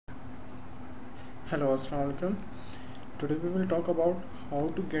Hello, Assalamu alaikum. Today we will talk about how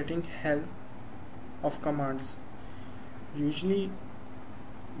to getting help of commands. Usually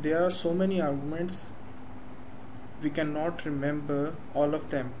there are so many arguments we cannot remember all of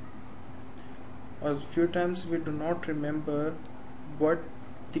them, or few times we do not remember what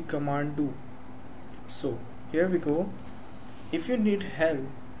the command do. So here we go. If you need help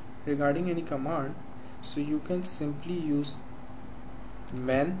regarding any command, so you can simply use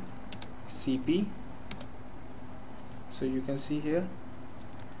man cp. So you can see here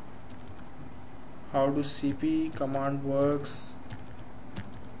how do cp command works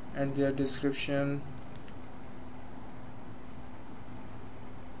and their description.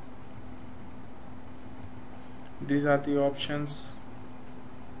 These are the options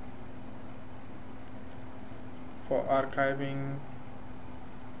for archiving,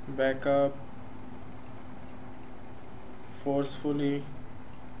 backup, forcefully,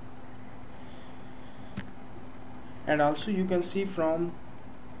 and also you can see from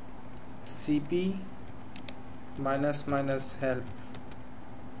cp -- help.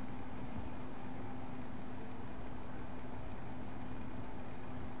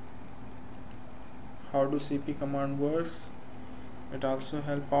 How do cp command works? It also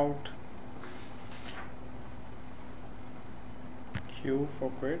help out. Q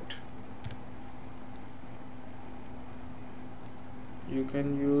for quit. You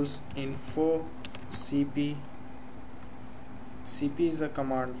can use info cp. cp is a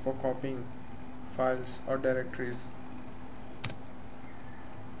command for copying files or directories.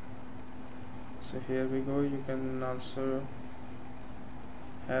 So here we go. You can also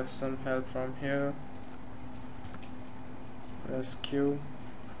have some help from here. Press Q,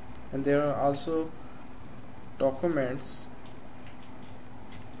 and there are also documents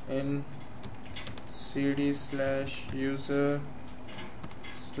in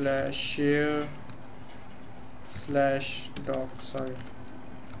cd/user/share/doc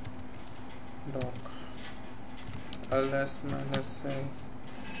doc ls-l.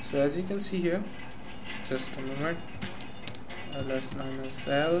 So as you can see here, just a moment,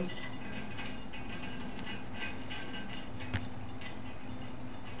 ls-l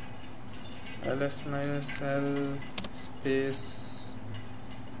ls-l space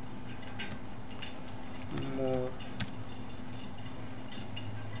more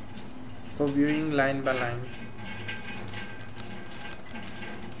for viewing line by line.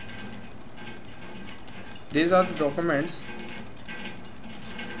 These are the documents.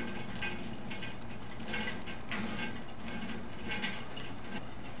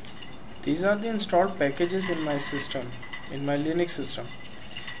 These are the installed packages in my system, in my Linux system.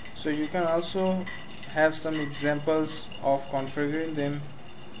 So you can also have some examples of configuring them.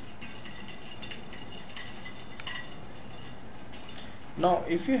 Now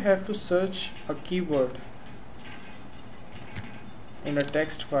if you have to search a keyword in a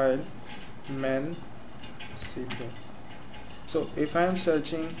text file, man cp. So if I am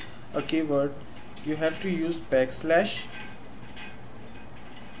searching a keyword, you have to use backslash.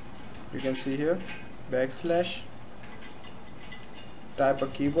 You can see here, backslash, type a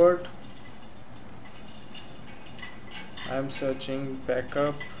keyword. I am searching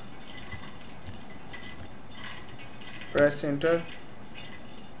backup, press enter.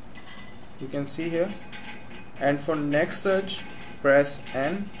 You can see here, and for next search press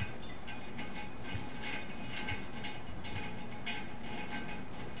N.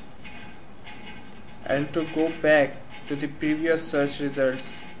 And to go back to the previous search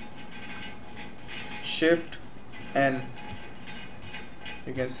results, shift N.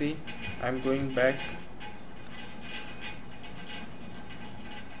 You can see I'm going back.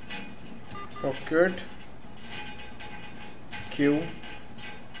 For quit, Q,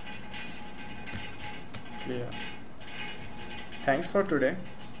 clear. Thanks for today.